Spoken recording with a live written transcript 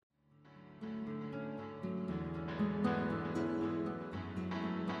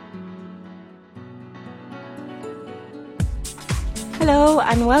Hello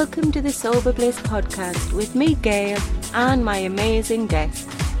and welcome to the Sober Bliss podcast with me, Gail, and my amazing guests.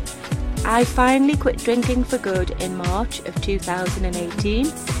 I finally quit drinking for good in March of 2018,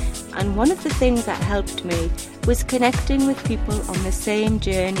 and one of the things that helped me was connecting with people on the same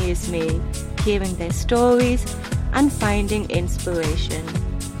journey as me, hearing their stories and finding inspiration.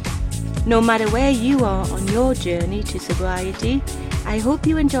 No matter where you are on your journey to sobriety, I hope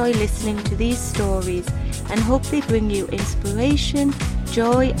you enjoy listening to these stories and hope they bring you inspiration,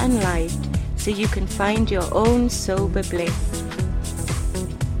 joy and light so you can find your own sober bliss.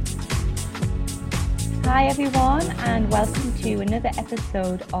 Hi everyone and welcome to another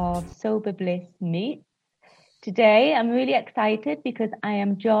episode of Sober Bliss Meets. Today I'm really excited because I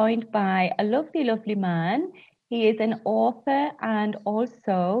am joined by a lovely man. He is an author and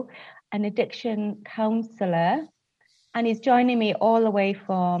also an addiction counsellor. And he's joining me all the way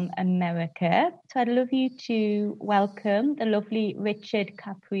from America. So I'd love you to welcome the lovely Richard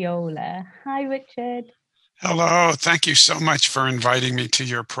Capriola. Hi, Richard. Hello. Thank you so much for inviting me to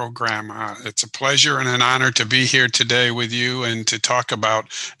your program. It's a pleasure and an honor to be here today with you and to talk about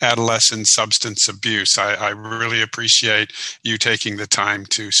adolescent substance abuse. I really appreciate you taking the time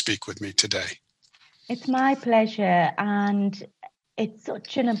to speak with me today. It's my pleasure. And it's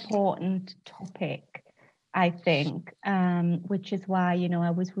such an important topic, I think, which is why,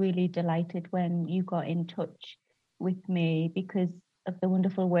 I was really delighted when you got in touch with me because of the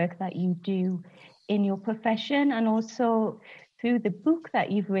wonderful work that you do in your profession and also through the book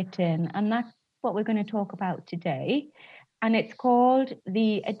that you've written. And that's what we're going to talk about today. And it's called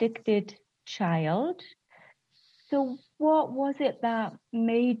The Addicted Child. So what was it that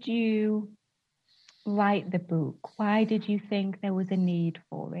made you write the book? Why did you think there was a need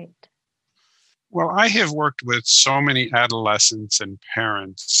for it? Well, I have worked with so many adolescents and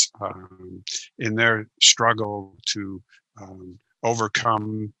parents in their struggle to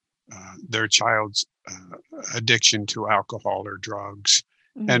overcome their child's addiction to alcohol or drugs.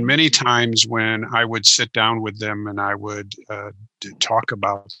 Mm-hmm. And many times when I would sit down with them and I would talk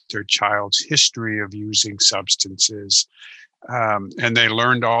about their child's history of using substances, and they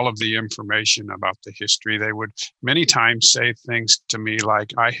learned all of the information about the history, they would many times say things to me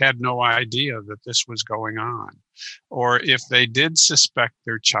like, I had no idea that this was going on. Or if they did suspect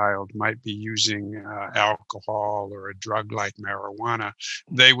their child might be using alcohol or a drug like marijuana,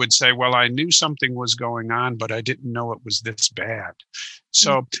 they would say, well, I knew something was going on, but I didn't know it was this bad.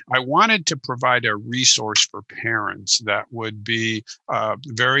 So I wanted to provide a resource for parents that would be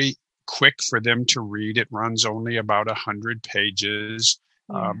very quick for them to read. It runs only about 100 pages,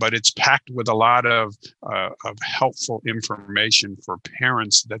 but it's packed with a lot of helpful information for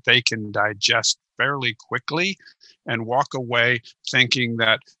parents that they can digest fairly quickly and walk away thinking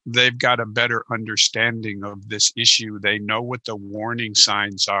that they've got a better understanding of this issue. They know what the warning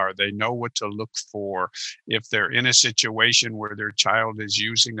signs are. They know what to look for. If they're in a situation where their child is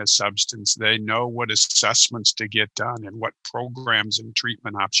using a substance, they know what assessments to get done and what programs and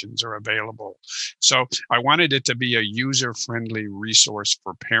treatment options are available. So I wanted it to be a user-friendly resource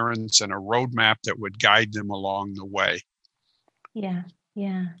for parents and a roadmap that would guide them along the way. Yeah.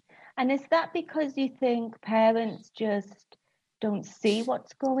 And is that because you think parents just don't see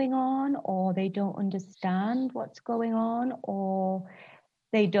what's going on, or they don't understand what's going on, or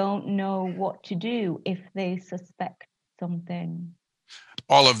they don't know what to do if they suspect something?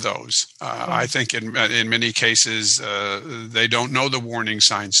 All of those. I think in many cases, they don't know the warning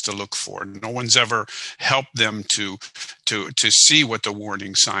signs to look for. No one's ever helped them to see what the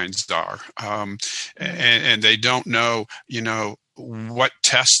warning signs are. And they don't know, what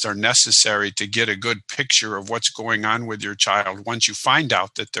tests are necessary to get a good picture of what's going on with your child once you find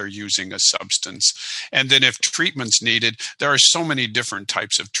out that they're using a substance. And then if treatment's needed, there are so many different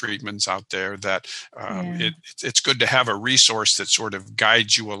types of treatments out there that it's good to have a resource that sort of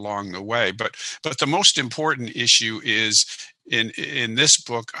guides you along the way. But the most important issue is in this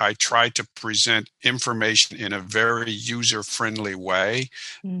book, I try to present information in a very user-friendly way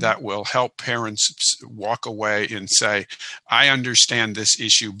that will help parents walk away and say, I understand this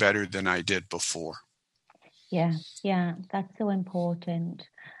issue better than I did before. Yeah, that's so important.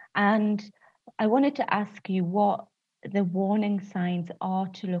 And I wanted to ask you what the warning signs are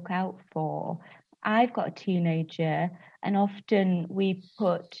to look out for. I've got a teenager, and often we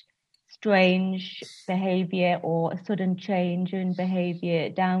put strange behavior or a sudden change in behavior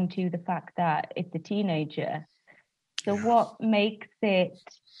down to the fact that it's a teenager. So what makes it,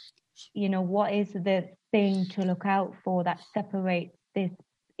 what is the thing to look out for that separates this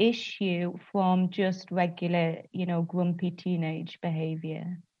issue from just regular, grumpy teenage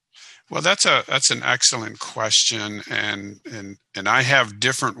behavior? Well, that's an excellent question, and And I have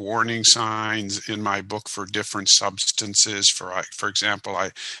different warning signs in my book for different substances. For example,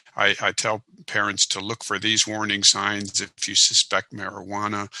 I tell parents to look for these warning signs if you suspect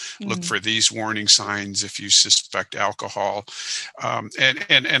marijuana, look for these warning signs if you suspect alcohol.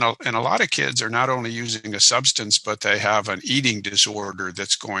 And a lot of kids are not only using a substance, but they have an eating disorder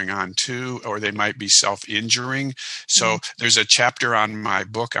that's going on too, or they might be self-injuring. So there's a chapter on my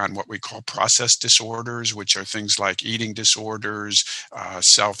book on what we call process disorders, which are things like eating disorders,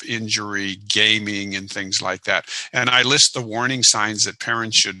 self-injury, gaming, and things like that. And I list the warning signs that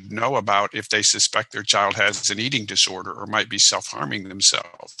parents should know about if they suspect their child has an eating disorder or might be self-harming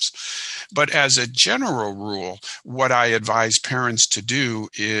themselves. But as a general rule, what I advise parents to do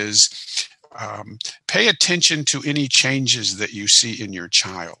is pay attention to any changes that you see in your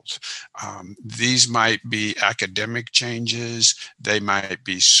child. These might be academic changes, they might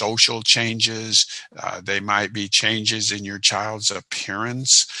be social changes, they might be changes in your child's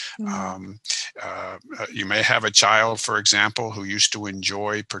appearance. You may have a child, for example, who used to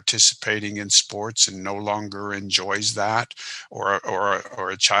enjoy participating in sports and no longer enjoys that, or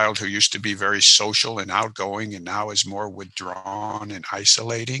a child who used to be very social and outgoing and now is more withdrawn and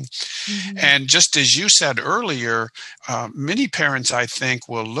isolating. And just as you said earlier, many parents, I think,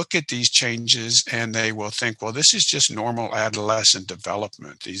 will look at these changes and they will think, well, this is just normal adolescent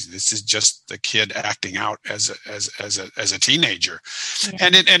development. This is just the kid acting out as a teenager. Yeah.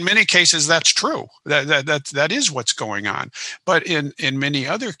 And in many cases, that's true. That is what's going on. But in many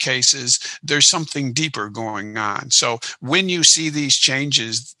other cases, there's something deeper going on. So when you see these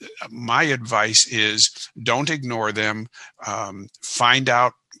changes, my advice is don't ignore them. Find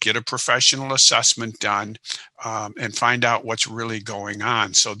out, get a professional assessment done, and find out what's really going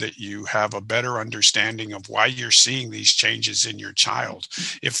on so that you have a better understanding of why you're seeing these changes in your child.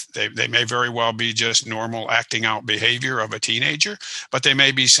 If they may very well be just normal acting out behavior of a teenager, but they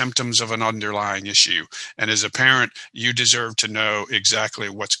may be symptoms of an underlying issue. And as a parent, you deserve to know exactly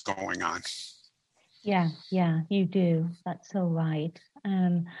what's going on. Yeah, you do. That's so right.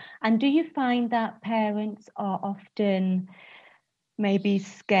 And do you find that parents are often maybe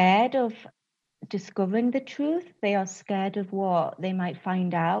scared of discovering the truth? They are scared of what they might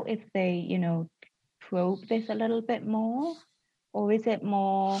find out if they, probe this a little bit more? Or is it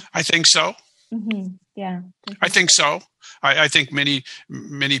more? I think so. Yeah. I think so. I think many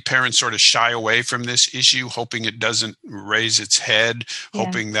parents sort of shy away from this issue, hoping it doesn't raise its head,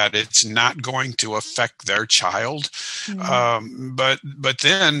 hoping that it's not going to affect their child. But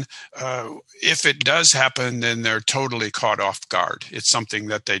then if it does happen, then they're totally caught off guard. It's something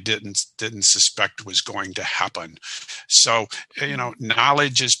that they didn't suspect was going to happen. So,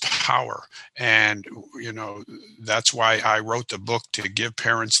 knowledge is power. And, that's why I wrote the book, to give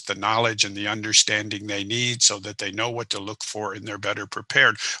parents the knowledge and the understanding they need so that they know what to look for and they're better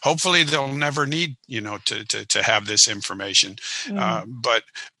prepared. Hopefully they'll never need, to have this information. But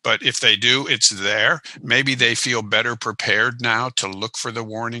if they do, it's there. Maybe they feel better prepared now to look for the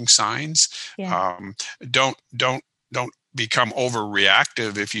warning signs. Don't become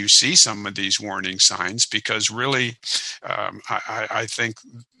overreactive if you see some of these warning signs, because really, I think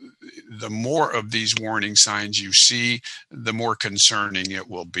the more of these warning signs you see, the more concerning it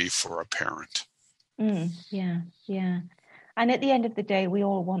will be for a parent. Yeah. And at the end of the day, we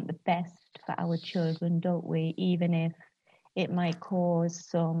all want the best for our children, don't we? Even if it might cause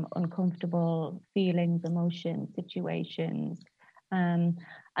some uncomfortable feelings, emotions, situations. And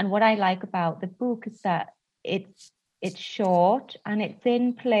what I like about the book is that it's short and it's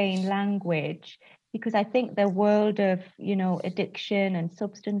in plain language, because I think the world of, addiction and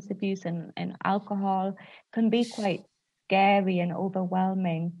substance abuse and alcohol can be quite scary and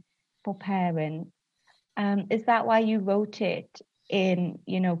overwhelming for parents. Is that why you wrote it in,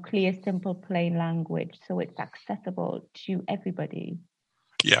 clear, simple, plain language, so it's accessible to everybody?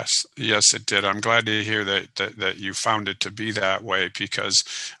 Yes, it did. I'm glad to hear that you found it to be that way, because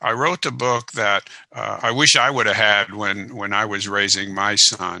I wrote the book that I wish I would have had when I was raising my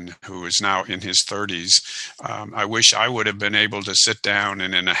son, who is now in his 30s. I wish I would have been able to sit down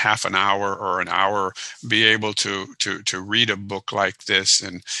and in a half an hour or an hour be able to read a book like this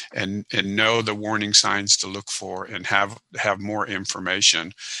and know the warning signs to look for and have more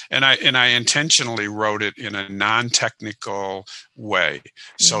information. And I intentionally wrote it in a non-technical way,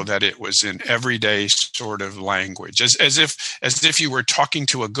 so that it was in everyday sort of language, as if you were talking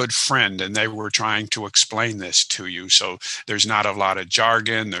to a good friend and they were trying to explain this to you. So there's not a lot of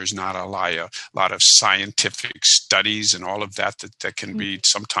jargon, there's not a lot of scientific studies and all of that can be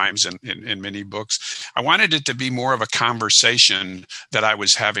sometimes in many books. I wanted it to be more of a conversation that I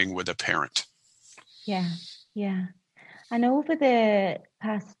was having with a parent. Yeah. And over the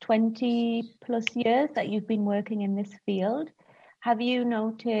past 20 plus years that you've been working in this field, have you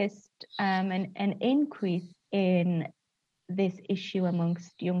noticed an increase in this issue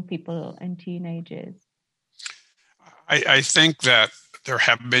amongst young people and teenagers? I think that there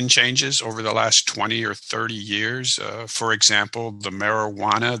have been changes over the last 20 or 30 years. For example, the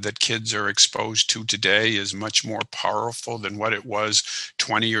marijuana that kids are exposed to today is much more powerful than what it was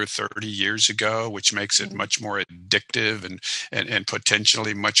 20 or 30 years ago, which makes it much more addictive and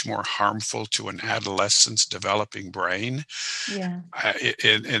potentially much more harmful to an adolescent's developing brain. Yeah.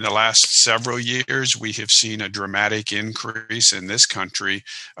 In the last several years, we have seen a dramatic increase in this country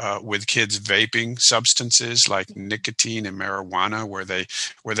with kids vaping substances like nicotine and marijuana, where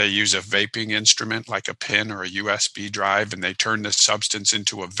they use a vaping instrument like a pen or a USB drive, and they turn the substance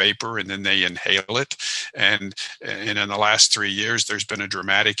into a vapor and then they inhale it. And in the last 3 years, there's been a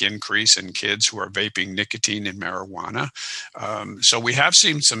dramatic increase in kids who are vaping nicotine and marijuana. So we have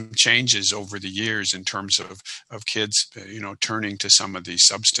seen some changes over the years in terms of kids, turning to some of these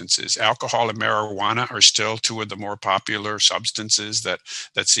substances. Alcohol and marijuana are still two of the more popular substances that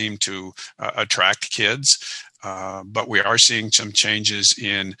seem to attract kids. But we are seeing some changes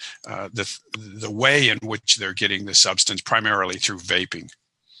in the way in which they're getting the substance, primarily through vaping.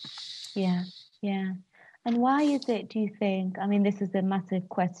 Yeah. And why is it, do you think, I mean, this is a massive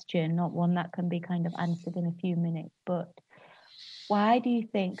question, not one that can be kind of answered in a few minutes, but why do you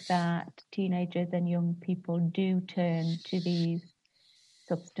think that teenagers and young people do turn to these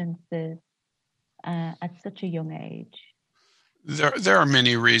substances at such a young age? There are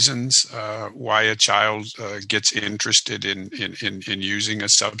many reasons why a child gets interested in using a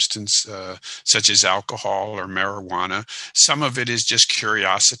substance such as alcohol or marijuana. Some of it is just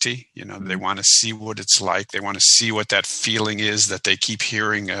curiosity. They want to see what it's like. They want to see what that feeling is that they keep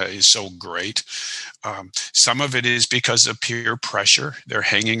hearing is so great. Some of it is because of peer pressure. They're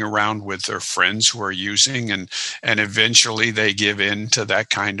hanging around with their friends who are using, and eventually they give in to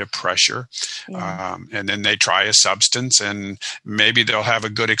that kind of pressure. Yeah. And then they try a substance, and maybe they'll have a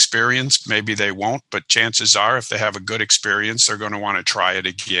good experience, maybe they won't, but chances are if they have a good experience, they're going to want to try it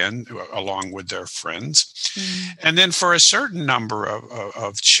again along with their friends. And then for a certain number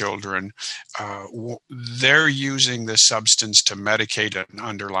of children, they're using the substance to medicate an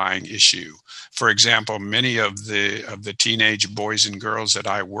underlying issue. For example, many of the teenage boys and girls that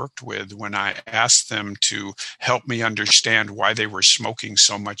I worked with, when I asked them to help me understand why they were smoking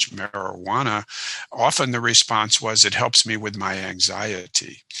so much marijuana, often the response was, it helps me with my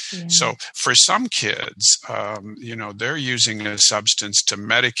anxiety. Yeah. So for some kids, they're using a substance to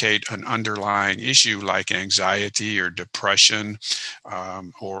medicate an underlying issue like anxiety or depression,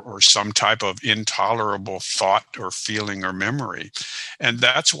 or some type of intolerable thought or feeling or memory. And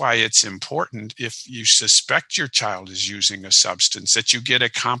that's why it's important, if you suspect your child is using a substance, that you get a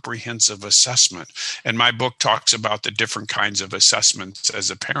comprehensive assessment. And my book talks about the different kinds of assessments as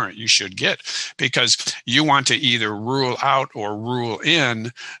a parent you should get, because you want to either rule out or rule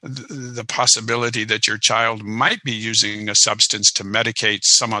in the possibility that your child might be using a substance to medicate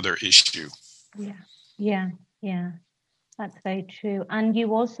some other issue. Yeah. That's very true. And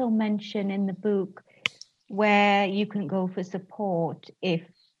you also mention in the book where you can go for support if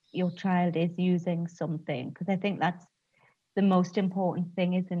your child is using something, because I think that's the most important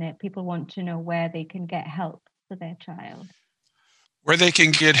thing, isn't it? People want to know where they can get help for their child. Where they can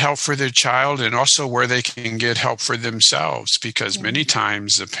get help for their child, and also where they can get help for themselves, because many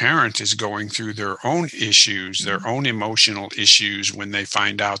times the parent is going through their own issues, their own emotional issues when they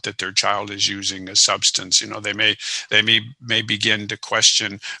find out that their child is using a substance. They may begin to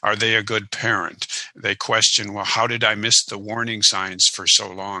question, are they a good parent? They question, well, how did I miss the warning signs for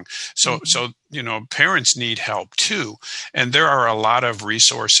so long? So parents need help too. And there are a lot of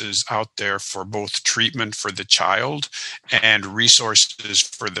resources out there for both treatment for the child and resources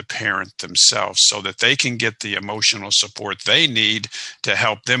for the parent themselves, so that they can get the emotional support they need to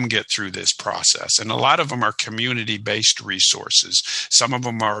help them get through this process. And a lot of them are community-based resources. Some of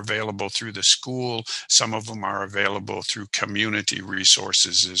them are available through the school. Some of them are available through community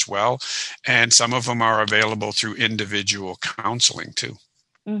resources as well. And some of them are available through individual counseling too.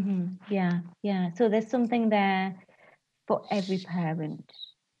 Mm-hmm. Yeah. So there's something there for every parent,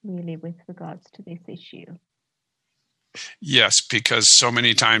 really, with regards to this issue. Yes, because so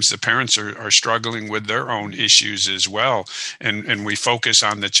many times the parents are struggling with their own issues as well. And we focus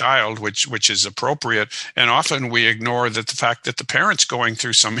on the child, which is appropriate. And often we ignore the fact that the parent's going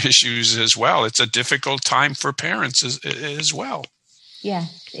through some issues as well. It's a difficult time for parents as well.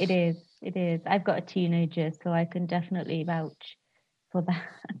 Yes, it is. It is. I've got a teenager, so I can definitely vouch for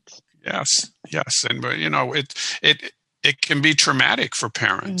that. Yes. And it can be traumatic for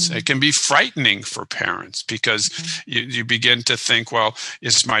parents. It can be frightening for parents because you begin to think, well,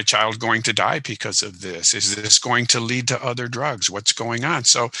 is my child going to die because of this? Is this going to lead to other drugs? What's going on?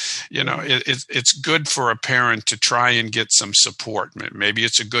 So, it's good for a parent to try and get some support. Maybe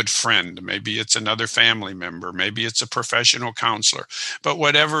it's a good friend. Maybe it's another family member. Maybe it's a professional counselor. But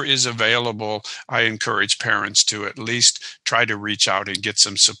whatever is available, I encourage parents to at least try to reach out and get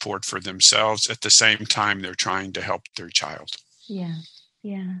some support for themselves at the same time they're trying to help their child. Yeah.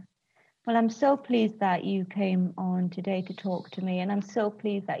 Well, I'm so pleased that you came on today to talk to me, and I'm so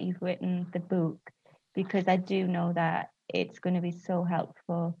pleased that you've written the book, because I do know that it's going to be so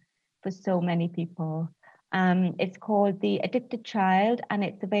helpful for so many people. It's called The Addicted Child, and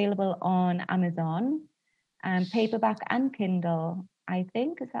it's available on Amazon, paperback and Kindle, I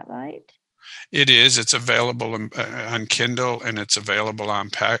think. Is that right? It is. It's available on Kindle, and it's available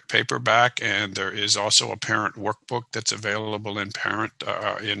on paperback. And there is also a parent workbook that's available in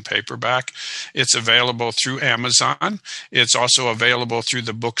paperback. It's available through Amazon. It's also available through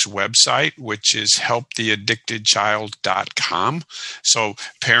the book's website, which is helptheaddictedchild.com. So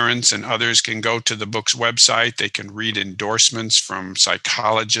parents and others can go to the book's website. They can read endorsements from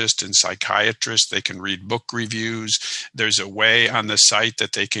psychologists and psychiatrists. They can read book reviews. There's a way on the site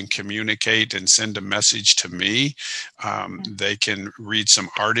that they can communicate and send a message to me. They can read some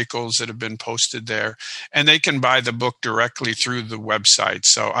articles that have been posted there, and they can buy the book directly through the website.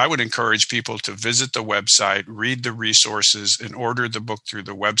 So I would encourage people to visit the website, read the resources, and order the book through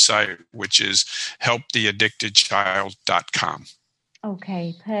the website, which is helptheaddictedchild.com.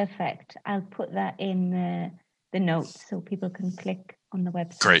 Okay, perfect. I'll put that in the notes so people can click on the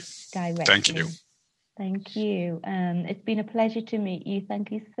website. Great. Directly. Thank you. Thank you. It's been a pleasure to meet you.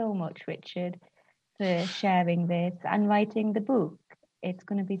 Thank you so much, Richard, for sharing this and writing the book. It's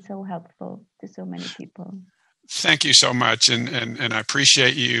going to be so helpful to so many people. Thank you so much, and I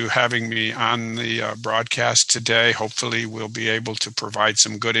appreciate you having me on the broadcast today. Hopefully we'll be able to provide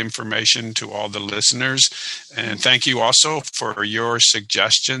some good information to all the listeners. And thank you also for your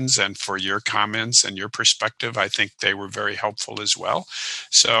suggestions and for your comments and your perspective. I think they were very helpful as well.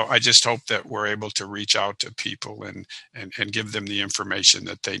 So I just hope that we're able to reach out to people and give them the information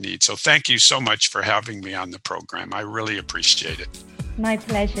that they need. So thank you so much for having me on the program. I really appreciate it. My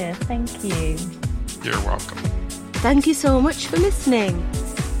pleasure. Thank you. You're welcome. Thank you so much for listening.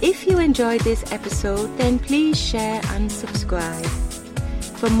 If you enjoyed this episode, then please share and subscribe.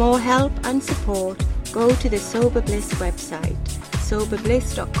 For more help and support, go to the Sober Bliss website,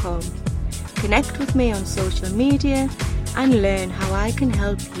 soberbliss.com. Connect with me on social media and learn how I can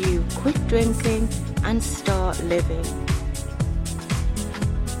help you quit drinking and start living.